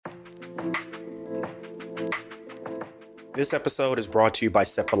This episode is brought to you by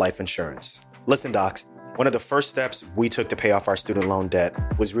Set for Life Insurance. Listen, docs, one of the first steps we took to pay off our student loan debt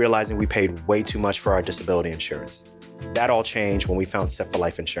was realizing we paid way too much for our disability insurance. That all changed when we found Set for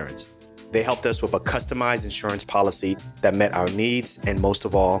Life Insurance. They helped us with a customized insurance policy that met our needs and, most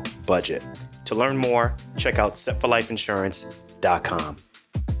of all, budget. To learn more, check out setforlifeinsurance.com.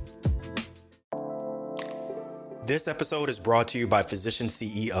 This episode is brought to you by Physician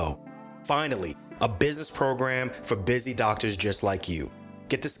CEO. Finally, a business program for busy doctors just like you.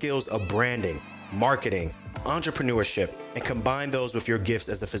 Get the skills of branding, marketing, entrepreneurship, and combine those with your gifts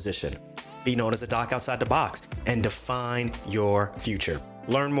as a physician. Be known as a doc outside the box and define your future.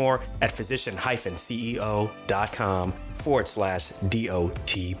 Learn more at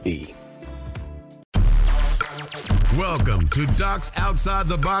physician-ceo.com/DOTB. Welcome to Docs Outside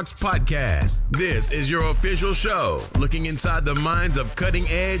the Box podcast. This is your official show, looking inside the minds of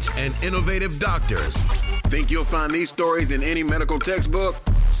cutting-edge and innovative doctors. Think you'll find these stories in any medical textbook?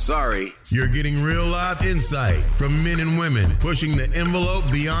 Sorry. You're getting real life insight from men and women pushing the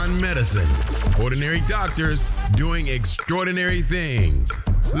envelope beyond medicine. Ordinary doctors doing extraordinary things.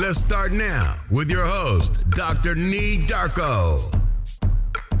 Let's start now with your host, Dr. Nee Darko.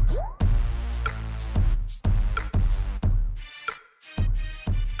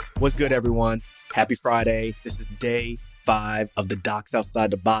 What's good, everyone? Happy Friday. This is day 5 of the Docs Outside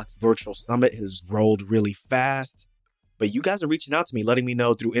the Box virtual summit. It has rolled really fast, but you guys are reaching out to me, letting me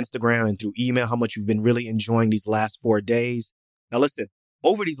know through Instagram and through email how much you've been really enjoying these last 4 days. Now, listen,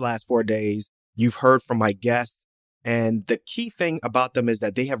 over these last 4 days, you've heard from my guests, and the key thing about them is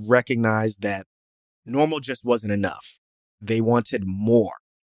that they have recognized that normal just wasn't enough. They wanted more.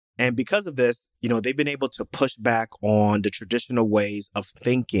 And because of this, they've been able to push back on the traditional ways of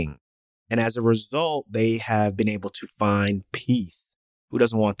thinking. And as a result, they have been able to find peace. Who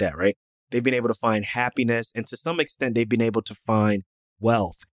doesn't want that, right? They've been able to find happiness. And to some extent, they've been able to find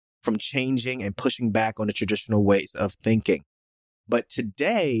wealth from changing and pushing back on the traditional ways of thinking. But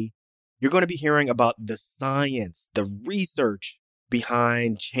today, you're going to be hearing about the science, the research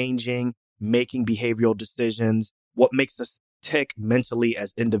behind changing, making behavioral decisions, what makes us tick mentally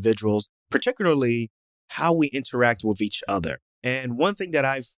as individuals, particularly how we interact with each other. And one thing that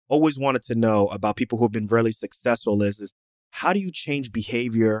I've always wanted to know about people who have been really successful is how do you change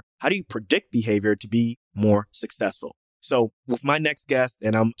behavior? How do you predict behavior to be more successful? So with my next guest,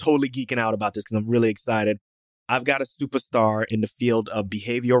 and I'm totally geeking out about this because I'm really excited, I've got a superstar in the field of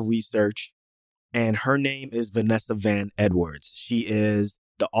behavioral research, and her name is Vanessa Van Edwards. She is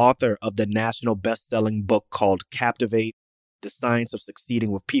the author of the national best-selling book called Captivate: The Science of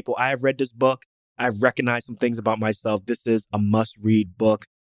Succeeding with People. I have read this book. I've recognized some things about myself. This is a must-read book.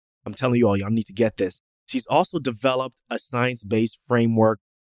 I'm telling you all, y'all need to get this. She's also developed a science-based framework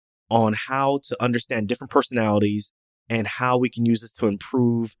on how to understand different personalities and how we can use this to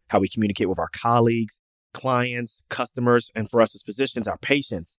improve how we communicate with our colleagues, clients, customers, and for us as physicians, our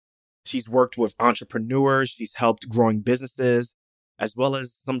patients. She's worked with entrepreneurs. She's helped growing businesses, as well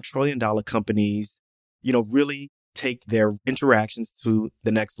as some trillion-dollar companies, really take their interactions to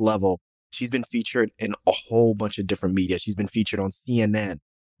the next level. She's been featured in a whole bunch of different media. She's been featured on CNN,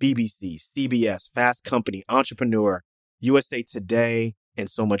 BBC, CBS, Fast Company, Entrepreneur, USA Today, and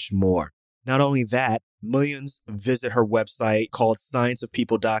so much more. Not only that, millions visit her website called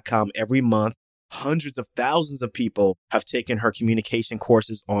scienceofpeople.com every month. Hundreds of thousands of people have taken her communication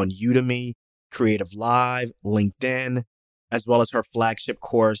courses on Udemy, Creative Live, LinkedIn, as well as her flagship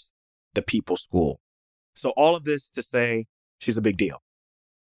course, The People School. So all of this to say she's a big deal,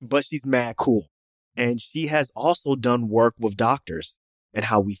 but she's mad cool. And she has also done work with doctors and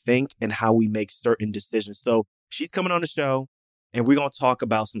how we think and how we make certain decisions. So she's coming on the show, and we're going to talk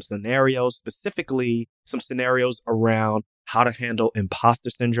about some scenarios, specifically some scenarios around how to handle imposter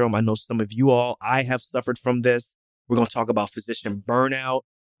syndrome. I know some of you all, I have suffered from this. We're going to talk about physician burnout.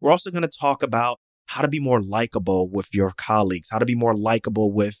 We're also going to talk about how to be more likable with your colleagues, how to be more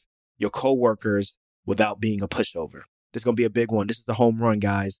likable with your coworkers without being a pushover. This is going to be a big one. This is a home run,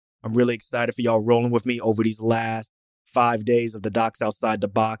 guys. I'm really excited for y'all rolling with me over these last 5 days of the Docs Outside the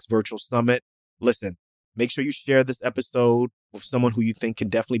Box virtual summit. Listen, make sure you share this episode with someone who you think can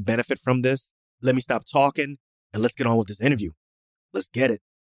definitely benefit from this. Let me stop talking and let's get on with this interview. Let's get it.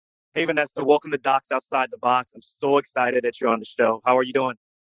 Hey, Vanessa, welcome to Docs Outside the Box. I'm so excited that you're on the show. How are you doing?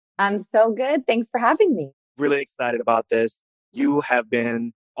 I'm so good. Thanks for having me. Really excited about this. You have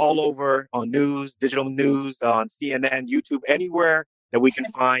been all over on news, digital news, on CNN, YouTube, anywhere that we can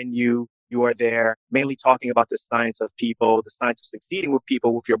find you. You are there, mainly talking about the science of people, the science of succeeding with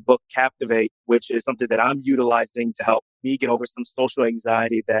people with your book, Captivate, which is something that I'm utilizing to help me get over some social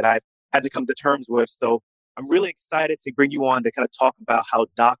anxiety that I've had to come to terms with. So I'm really excited to bring you on to kind of talk about how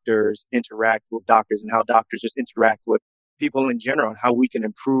doctors interact with doctors and how doctors just interact with people in general and how we can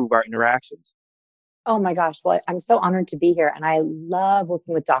improve our interactions. Oh my gosh. Well, I'm so honored to be here and I love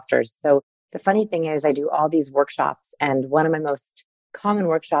working with doctors. So the funny thing is I do all these workshops and one of my most common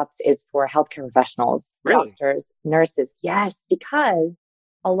workshops is for healthcare professionals, Really? doctors, nurses. Yes, because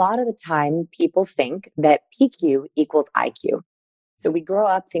a lot of the time people think that PQ equals IQ. So we grow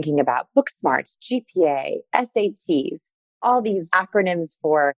up thinking about book smarts, GPA, SATs, all these acronyms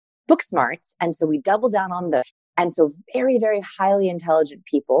for book smarts. And so we double down on those. And so very, very highly intelligent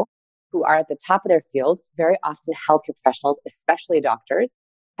people who are at the top of their field, very often healthcare professionals, especially doctors,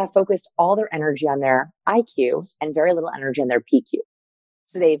 have focused all their energy on their IQ and very little energy on their PQ.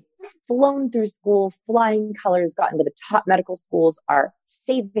 So they've flown through school, flying colors, gotten to the top medical schools, are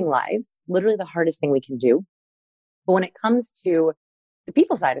saving lives, literally the hardest thing we can do. But when it comes to the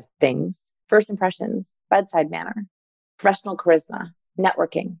people side of things, first impressions, bedside manner, professional charisma,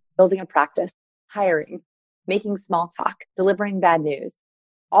 networking, building a practice, hiring, making small talk, delivering bad news,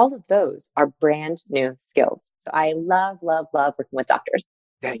 all of those are brand new skills. So I love, love, love working with doctors.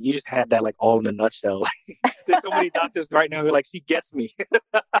 Dang, you just had that like all in a nutshell. There's so many doctors right now who are like, she gets me.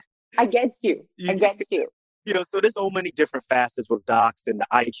 I get you. I get you. So there's so many different facets with docs and the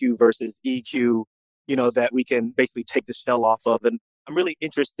IQ versus EQ, that we can basically take the shell off of. And I'm really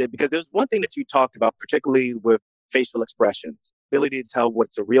interested because there's one thing that you talked about, particularly with facial expressions, ability to tell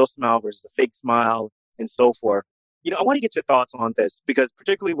what's a real smile versus a fake smile and so forth. I want to get your thoughts on this because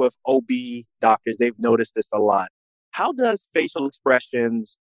particularly with OB doctors, they've noticed this a lot. How does facial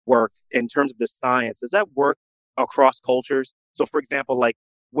expressions work in terms of the science? Does that work across cultures? So for example, like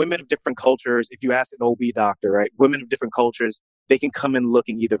women of different cultures, if you ask an OB doctor, right, women of different cultures, they can come in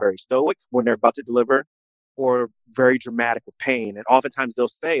looking either very stoic when they're about to deliver or very dramatic with pain. And oftentimes they'll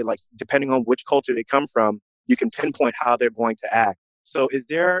say, like, depending on which culture they come from, you can pinpoint how they're going to act. So is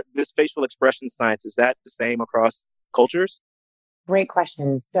there this facial expression science? Is that the same across cultures? Great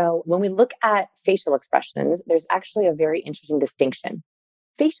question. So when we look at facial expressions, there's actually a very interesting distinction.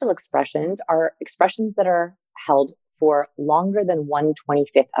 Facial expressions are expressions that are held for longer than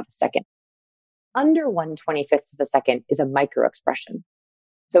 1/25th of a second. Under 1/25th of a second is a micro expression.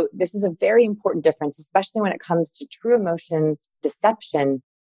 So this is a very important difference, especially when it comes to true emotions, deception,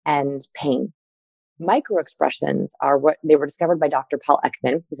 and pain. Micro expressions are what they were discovered by Dr. Paul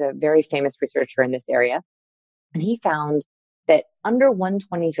Ekman. He's a very famous researcher in this area. And he found that under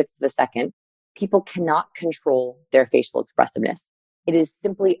 1/25th of a second, people cannot control their facial expressiveness. It is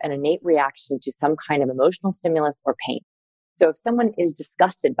simply an innate reaction to some kind of emotional stimulus or pain. So if someone is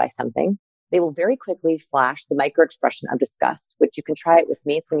disgusted by something, they will very quickly flash the micro expression of disgust, which you can try it with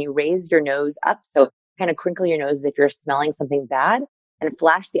me. It's when you raise your nose up. So kind of crinkle your nose as if you're smelling something bad and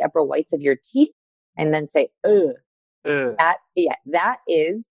flash the upper whites of your teeth and then say, ugh. That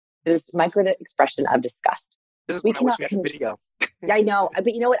is this micro expression of disgust. This is we cannot video. I know,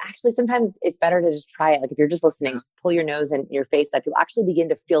 but you know what? Actually, sometimes it's better to just try it. Like if you're just listening, just pull your nose and your face up. You'll actually begin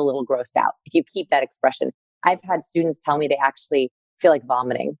to feel a little grossed out if you keep that expression. I've had students tell me they actually feel like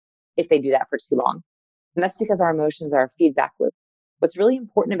vomiting if they do that for too long. And that's because our emotions are a feedback loop. What's really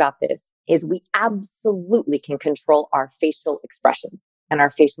important about this is we absolutely can control our facial expressions and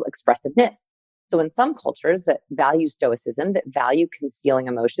our facial expressiveness. So in some cultures that value stoicism, that value concealing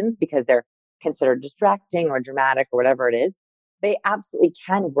emotions because they're considered distracting or dramatic or whatever it is, they absolutely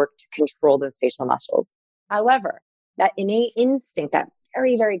can work to control those facial muscles. However, that innate instinct, that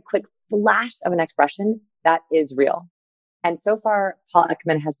very, very quick flash of an expression, that is real. And so far, Paul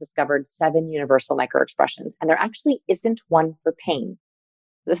Ekman has discovered 7 universal microexpressions, and there actually isn't one for pain.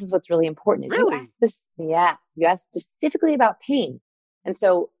 This is what's really important. Really? You asked specifically about pain. And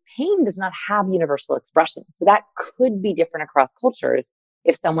so pain does not have universal expression. So that could be different across cultures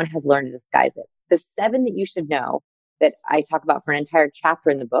if someone has learned to disguise it. The 7 that you should know that I talk about for an entire chapter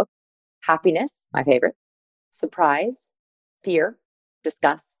in the book: happiness, my favorite, surprise, fear,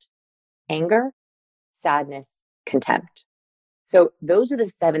 disgust, anger, sadness, contempt. So those are the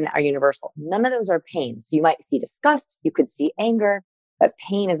 7 that are universal. None of those are pain. So you might see disgust, you could see anger, but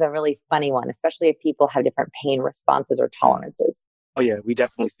pain is a really funny one, especially if people have different pain responses or tolerances. Oh yeah, we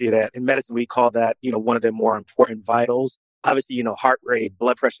definitely see that. In medicine, we call that, one of the more important vitals. Obviously, heart rate,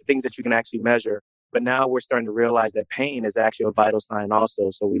 blood pressure, things that you can actually measure. But now we're starting to realize that pain is actually a vital sign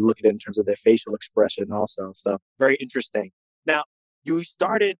also. So we look at it in terms of their facial expression also. So very interesting. Now, you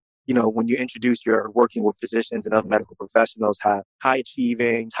started, when you introduced your working with physicians and other medical professionals, have high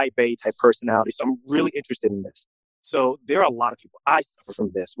achieving, type A type personality. So I'm really interested in this. So there are a lot of people, I suffer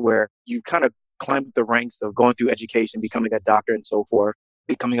from this, where you kind of climb the ranks of going through education, becoming a doctor and so forth,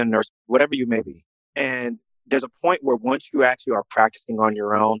 becoming a nurse, whatever you may be. And there's a point where once you actually are practicing on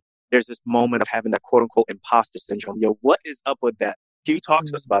your own, there's this moment of having that quote unquote imposter syndrome. Yo, what is up with that? Can you talk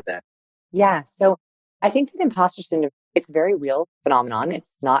to us about that? Yeah. So I think that imposter syndrome, it's a very real phenomenon.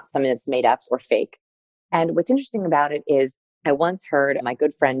 It's not something that's made up or fake. And what's interesting about it is I once heard my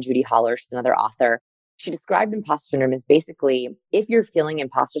good friend Judy Holler, she's another author. She described imposter syndrome as basically, if you're feeling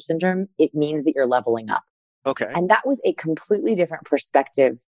imposter syndrome, it means that you're leveling up. Okay. And that was a completely different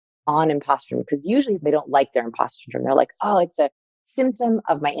perspective on imposter syndrome, because usually they don't like their imposter syndrome. They're like, oh, it's a symptom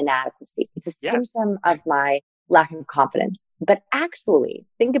of my inadequacy. It's a symptom of my lack of confidence. But actually,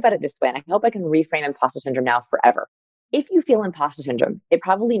 think about it this way, and I hope I can reframe imposter syndrome now forever. If you feel imposter syndrome, it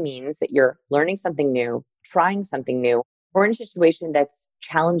probably means that you're learning something new, trying something new, or in a situation that's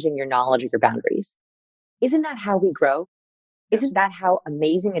challenging your knowledge or your boundaries. Isn't that how we grow? Isn't that how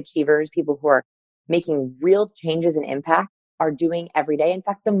amazing achievers, people who are making real changes and impact, are doing every day? In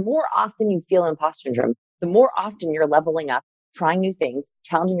fact, the more often you feel imposter syndrome, the more often you're leveling up, trying new things,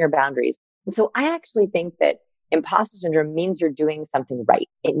 challenging your boundaries. And so I actually think that imposter syndrome means you're doing something right.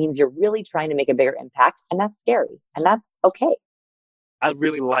 It means you're really trying to make a bigger impact. And that's scary. And that's okay. I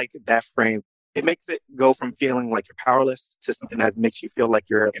really like that frame. It makes it go from feeling like you're powerless to something that makes you feel like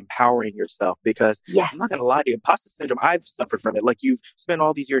you're empowering yourself. Because I'm not going to lie to you, imposter syndrome, I've suffered from it. Like you've spent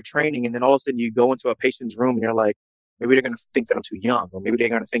all these years training and then all of a sudden you go into a patient's room and you're like, maybe they're going to think that I'm too young, or maybe they're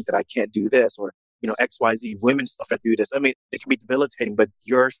going to think that I can't do this, or, XYZ women stuff that do this. I mean, it can be debilitating, but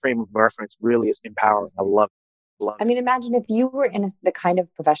your frame of reference really is empowering. I love it. I mean, imagine if you were in the kind of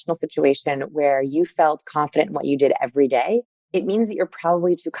professional situation where you felt confident in what you did every day, it means that you're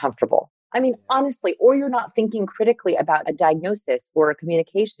probably too comfortable. I mean, honestly, or you're not thinking critically about a diagnosis or a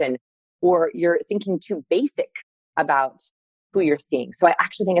communication, or you're thinking too basic about who you're seeing. So I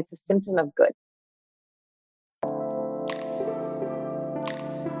actually think it's a symptom of good.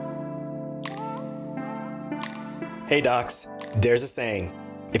 Hey docs, there's a saying,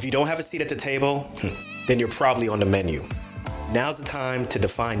 if you don't have a seat at the table, then you're probably on the menu. Now's the time to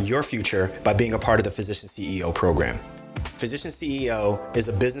define your future by being a part of the Physician CEO program. Physician CEO is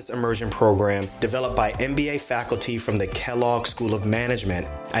a business immersion program developed by MBA faculty from the Kellogg School of Management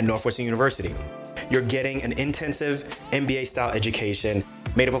at Northwestern University. You're getting an intensive MBA-style education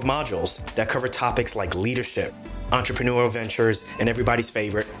made up of modules that cover topics like leadership, entrepreneurial ventures, and everybody's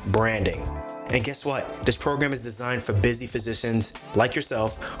favorite, branding. And guess what? This program is designed for busy physicians like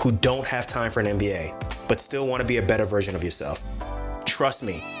yourself who don't have time for an MBA, but still want to be a better version of yourself. Trust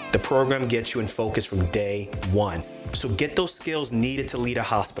me, the program gets you in focus from day one. So get those skills needed to lead a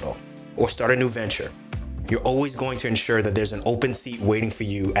hospital or start a new venture. You're always going to ensure that there's an open seat waiting for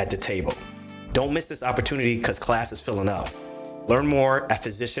you at the table. Don't miss this opportunity because class is filling up. Learn more at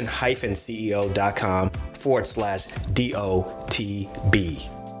physician-ceo.com/DOTB.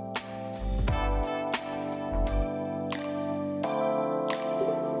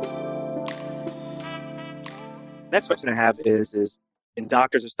 Next question I have is, and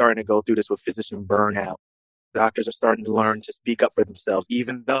doctors are starting to go through this with physician burnout. Doctors are starting to learn to speak up for themselves,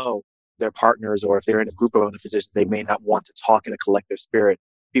 even though their partners, or if they're in a group of other physicians, they may not want to talk in a collective spirit.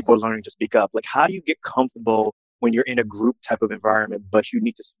 People are learning to speak up. Like, how do you get comfortable when you're in a group type of environment, but you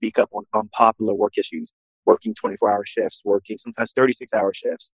need to speak up on unpopular work issues, working 24-hour shifts, working sometimes 36-hour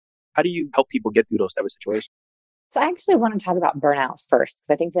shifts? How do you help people get through those type of situations? So I actually want to talk about burnout first,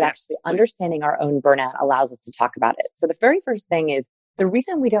 because I think that actually understanding our own burnout allows us to talk about it. So the very first thing is, the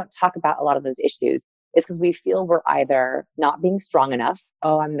reason we don't talk about a lot of those issues is because we feel we're either not being strong enough.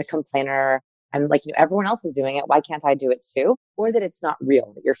 Oh, I'm the complainer. I'm like, everyone else is doing it. Why can't I do it too? Or that it's not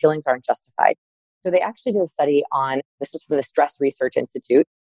real, that your feelings aren't justified. So they actually did a study on, this is from the Stress Research Institute,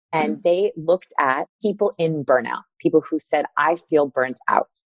 and they looked at people in burnout, people who said, I feel burnt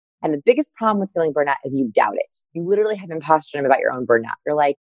out. And the biggest problem with feeling burnout is you doubt it. You literally have imposter syndrome about your own burnout. You're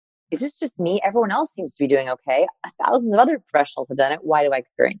like, is this just me? Everyone else seems to be doing okay. Thousands of other professionals have done it. Why do I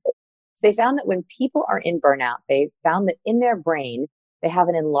experience it? So they found that when people are in burnout, they found that in their brain, they have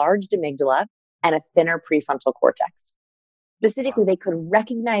an enlarged amygdala and a thinner prefrontal cortex. Specifically, they could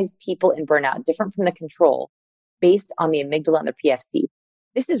recognize people in burnout different from the control based on the amygdala and the PFC.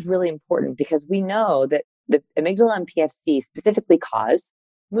 This is really important because we know that the amygdala and PFC specifically cause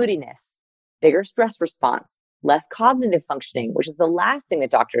moodiness, bigger stress response, less cognitive functioning, which is the last thing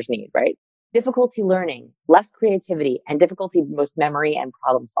that doctors need, right? Difficulty learning, less creativity, and difficulty with memory and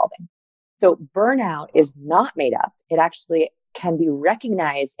problem solving. So burnout is not made up. It actually can be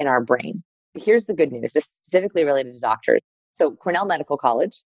recognized in our brain. Here's the good news. This is specifically related to doctors. So Cornell Medical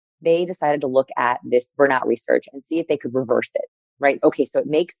College, they decided to look at this burnout research and see if they could reverse it, right? Okay, so it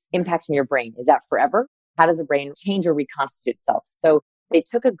makes impact in your brain. Is that forever? How does the brain change or reconstitute itself? So They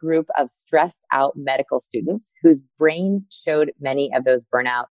took a group of stressed out medical students whose brains showed many of those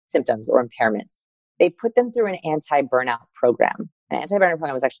burnout symptoms or impairments. They put them through an anti-burnout program. An anti-burnout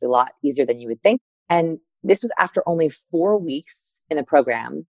program was actually a lot easier than you would think. And this was after only 4 weeks in the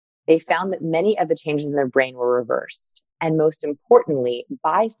program. They found that many of the changes in their brain were reversed. And most importantly,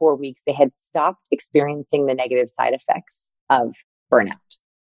 by 4 weeks, they had stopped experiencing the negative side effects of burnout.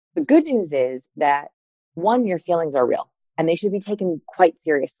 The good news is that, one, your feelings are real and they should be taken quite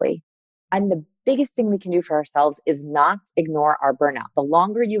seriously. And the biggest thing we can do for ourselves is not ignore our burnout. The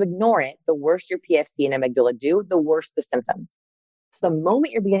longer you ignore it, the worse your PFC and amygdala do, the worse the symptoms. So the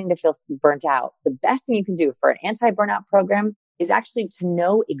moment you're beginning to feel burnt out, the best thing you can do for an anti-burnout program is actually to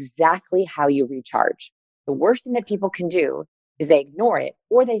know exactly how you recharge. The worst thing that people can do is they ignore it,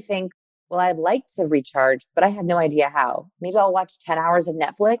 or they think, well, I'd like to recharge, but I have no idea how. Maybe I'll watch 10 hours of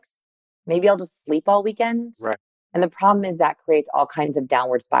Netflix. Maybe I'll just sleep all weekend. Right. And the problem is that creates all kinds of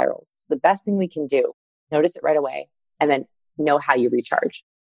downward spirals. So the best thing we can do, notice it right away, and then know how you recharge.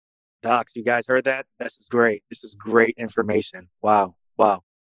 Docs, you guys heard that? This is great. This is great information. Wow. Wow.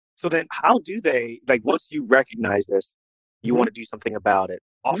 So then how do they, like, once you recognize this, you want to do something about it?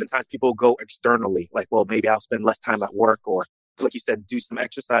 Oftentimes people go externally, like, well, maybe I'll spend less time at work, or like you said, do some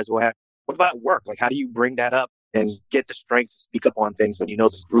exercise. What about work? Like, how do you bring that up and get the strength to speak up on things when you know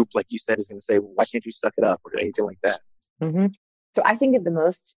the group, like you said, is going to say, well, why can't you suck it up, or anything like that? Mm-hmm. So I think that the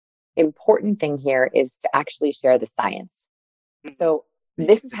most important thing here is to actually share the science. So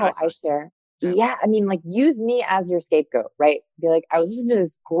this is how I share. Yeah. I mean, like, use me as your scapegoat, right? Be like, I was listening to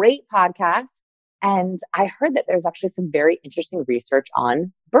this great podcast and I heard that there's actually some very interesting research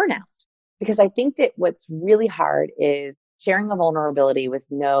on burnout, because I think that what's really hard is sharing a vulnerability with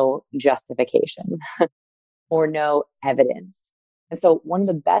no justification or no evidence. And so one of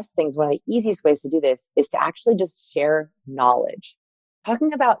the best things, one of the easiest ways to do this is to actually just share knowledge.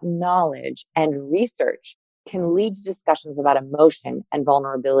 Talking about knowledge and research can lead to discussions about emotion and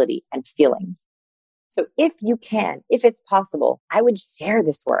vulnerability and feelings. So if you can, if it's possible, I would share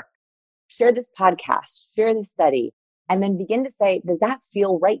this work, share this podcast, share this study, and then begin to say, does that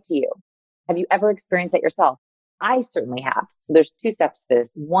feel right to you? Have you ever experienced that yourself? I certainly have. So there's 2 steps to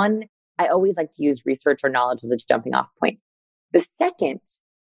this. One, I always like to use research or knowledge as a jumping off point. The second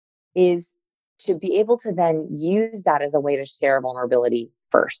is to be able to then use that as a way to share vulnerability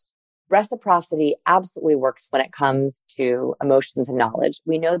first. Reciprocity absolutely works when it comes to emotions and knowledge.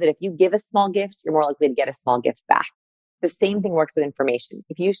 We know that if you give a small gift, you're more likely to get a small gift back. The same thing works with information.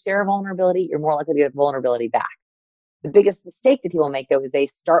 If you share vulnerability, you're more likely to get vulnerability back. The biggest mistake that people make, though, is they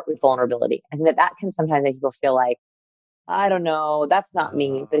start with vulnerability. And that can sometimes make people feel like, I don't know, that's not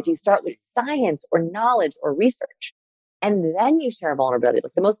me. But if you start with science or knowledge or research, and then you share vulnerability,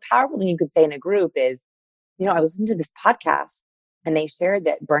 like, the most powerful thing you could say in a group is, I listened to this podcast and they shared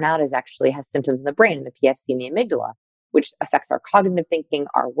that burnout has symptoms in the brain, in the PFC and the amygdala, which affects our cognitive thinking,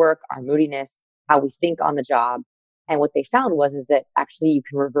 our work, our moodiness, how we think on the job. And what they found is that actually you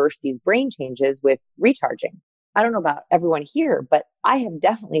can reverse these brain changes with recharging. I don't know about everyone here, but I have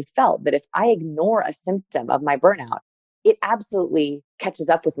definitely felt that if I ignore a symptom of my burnout, it absolutely catches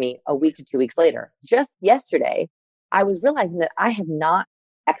up with me a week to 2 weeks later. Just yesterday, I was realizing that I have not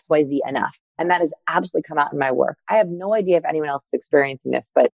XYZ enough. And that has absolutely come out in my work. I have no idea if anyone else is experiencing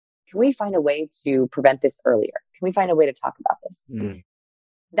this, but can we find a way to prevent this earlier? Can we find a way to talk about this?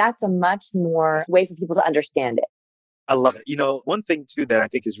 That's a much more way for people to understand it. I love it. One thing too that I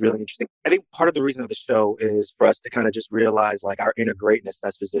think is really interesting, I think part of the reason of the show is for us to kind of just realize, like, our inner greatness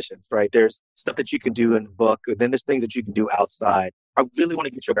as physicians, right? There's stuff that you can do in the book, and then there's things that you can do outside. I really want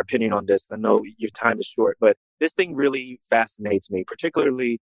to get your opinion on this. I know your time is short, but this thing really fascinates me,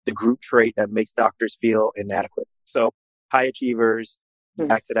 particularly the group trait that makes doctors feel inadequate. So high achievers,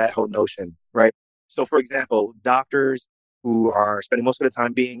 back to that whole notion, right? So for example, doctors who are spending most of the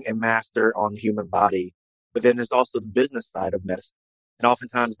time being a master on the human body, but then there's also the business side of medicine. And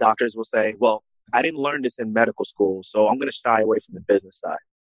oftentimes doctors will say, well, I didn't learn this in medical school, so I'm going to shy away from the business side.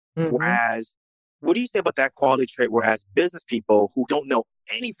 Whereas, what do you say about that quality trait? Whereas business people who don't know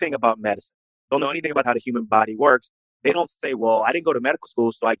anything about medicine, don't know anything about how the human body works, they don't say, well, I didn't go to medical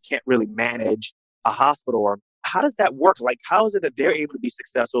school, so I can't really manage a hospital. Or how does that work? Like, how is it that they're able to be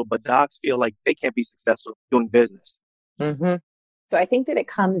successful, but docs feel like they can't be successful doing business? So I think that it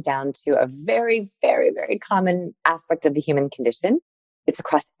comes down to a very, very, very common aspect of the human condition. It's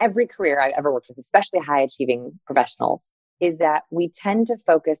across every career I've ever worked with, especially high achieving professionals, is that we tend to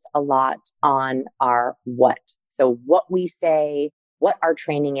focus a lot on our what. So what we say, what our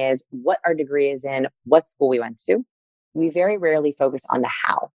training is, what our degree is in, what school we went to. We very rarely focus on the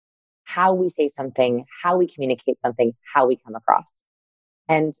how we say something, how we communicate something, how we come across.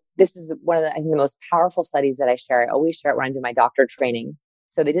 And this is one of the, I think, the most powerful studies that I share. I always share it when I do my doctor trainings.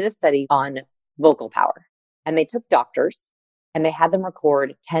 So they did a study on vocal power, and they took doctors and they had them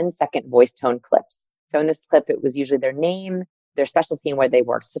record 10-second voice tone clips. So in this clip, it was usually their name, their specialty, and where they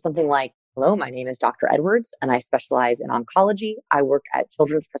worked. So something like, hello, my name is Dr. Edwards, and I specialize in oncology. I work at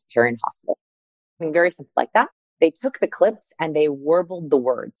Children's Presbyterian Hospital. I mean, very simple like that. They took the clips and they warbled the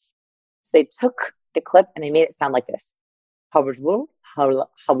words. So they took the clip and they made it sound like this. So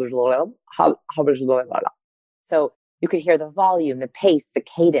you could hear the volume, the pace, the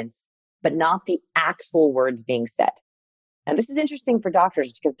cadence, but not the actual words being said. And this is interesting for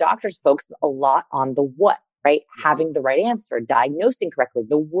doctors because doctors focus a lot on the what, right? Having the right answer, diagnosing correctly,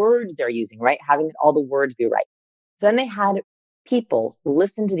 the words they're using, right? Having all the words be right. So then they had people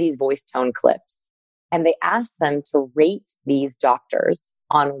listen to these voice tone clips and they asked them to rate these doctors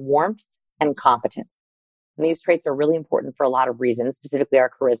on warmth and competence. And these traits are really important for a lot of reasons, specifically our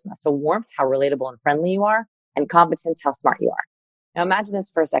charisma. So warmth, how relatable and friendly you are, and competence, how smart you are. Now imagine this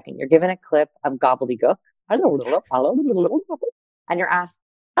for a second. You're given a clip of gobbledygook, and you're asked,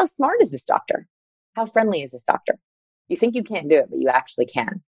 how smart is this doctor? How friendly is this doctor? You think you can't do it, but you actually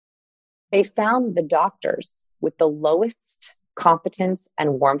can. They found the doctors with the lowest competence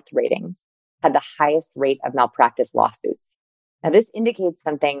and warmth ratings had the highest rate of malpractice lawsuits. Now, this indicates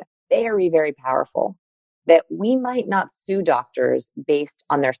something very, very powerful, that we might not sue doctors based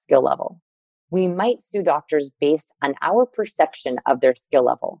on their skill level. We might sue doctors based on our perception of their skill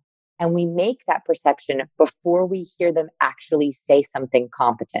level. And we make that perception before we hear them actually say something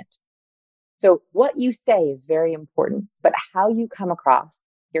competent. So what you say is very important, but how you come across,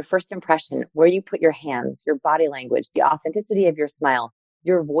 your first impression, where you put your hands, your body language, the authenticity of your smile,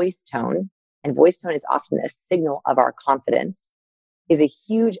 your voice tone, and voice tone is often a signal of our confidence, is a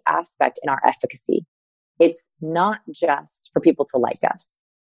huge aspect in our efficacy. It's not just for people to like us.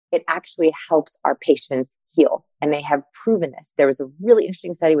 It actually helps our patients heal. And they have proven this. There was a really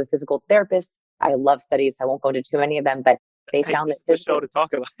interesting study with physical therapists. I love studies. I won't go into too many of them, but they found that this is the show to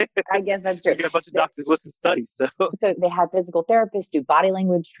talk about. I guess that's true. You get a bunch of doctors listen to studies. So they had physical therapists do body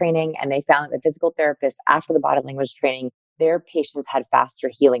language training, and they found that the physical therapists, after the body language training, their patients had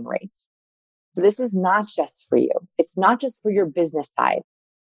faster healing rates. So this is not just for you. It's not just for your business side.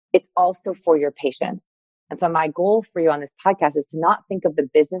 It's also for your patients. And so my goal for you on this podcast is to not think of the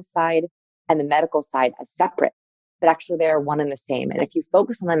business side and the medical side as separate, but actually they're one and the same. And if you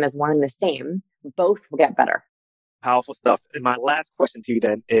focus on them as one and the same, both will get better. Powerful stuff. And my last question to you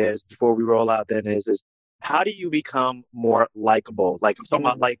then is, before we roll out then is how do you become more likable? Like I'm talking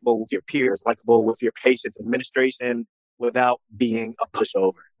about likable with your peers, likable with your patients, administration, without being a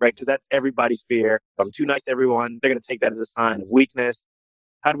pushover, right? Because that's everybody's fear. If I'm too nice to everyone, they're going to take that as a sign of weakness.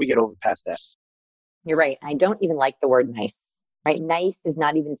 How do we get over past that? You're right. I don't even like the word nice, right? Nice is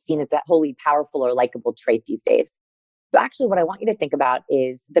not even seen as a wholly powerful or likable trait these days. So actually what I want you to think about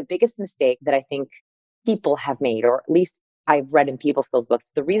is the biggest mistake that I think people have made, or at least I've read in people skills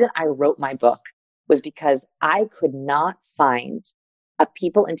books. The reason I wrote my book was because I could not find a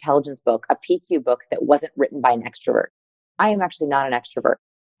people intelligence book, a PQ book that wasn't written by an extrovert. I am actually not an extrovert.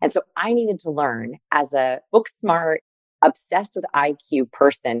 And so I needed to learn as a book smart, obsessed with IQ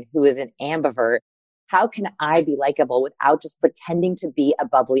person who is an ambivert, how can I be likable without just pretending to be a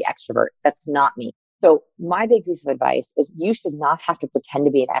bubbly extrovert? That's not me. So my big piece of advice is you should not have to pretend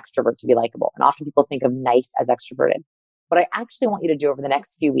to be an extrovert to be likable. And often people think of nice as extroverted. What I actually want you to do over the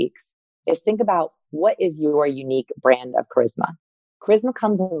next few weeks is think about what is your unique brand of charisma. Charisma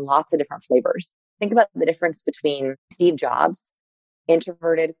comes in lots of different flavors. Think about the difference between Steve Jobs,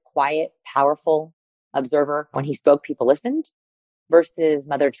 introverted, quiet, powerful observer. When he spoke, people listened, versus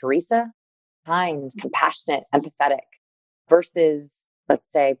Mother Teresa, kind, compassionate, empathetic, versus,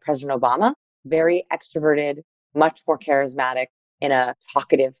 let's say, President Obama, very extroverted, much more charismatic in a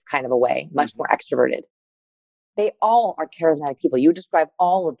talkative kind of a way, much more extroverted. They all are charismatic people. You describe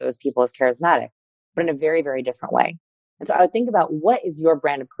all of those people as charismatic, but in a very, very different way. And so I would think about, what is your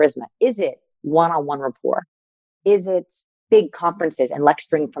brand of charisma? Is it one-on-one rapport? Is it big conferences and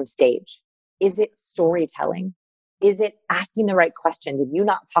lecturing from stage? Is it storytelling? Is it asking the right questions and you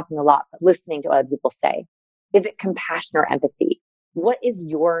not talking a lot, but listening to what other people say? Is it compassion or empathy? What is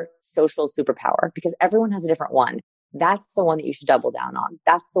your social superpower? Because everyone has a different one. That's the one that you should double down on.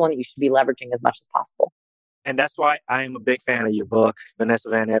 That's the one that you should be leveraging as much as possible. And that's why I am a big fan of your book, Vanessa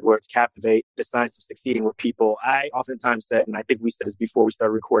Van Edwards, Captivate, The Science of Succeeding with People. I oftentimes said, and I think we said this before we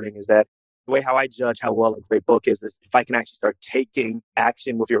started recording, is that the way how I judge how well a great book is if I can actually start taking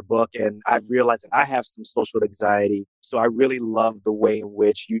action with your book. And I've realized that I have some social anxiety. So I really love the way in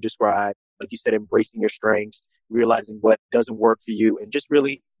which you describe, like you said, embracing your strengths, realizing what doesn't work for you, and just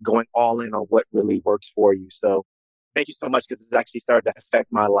really going all in on what really works for you. So thank you so much, because it's actually started to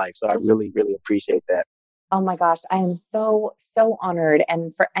affect my life. So I really, really appreciate that. Oh my gosh, I am so, so honored.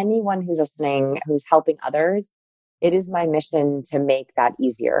 And for anyone who's listening, who's helping others, it is my mission to make that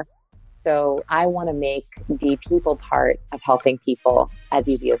easier. So I want to make the people part of helping people as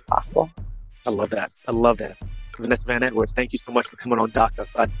easy as possible. I love that. I love that. Vanessa Van Edwards, thank you so much for coming on Docs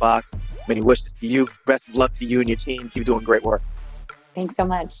Outside the Box. Many wishes to you. Best of luck to you and your team. Keep doing great work. Thanks so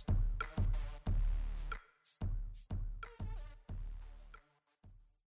much.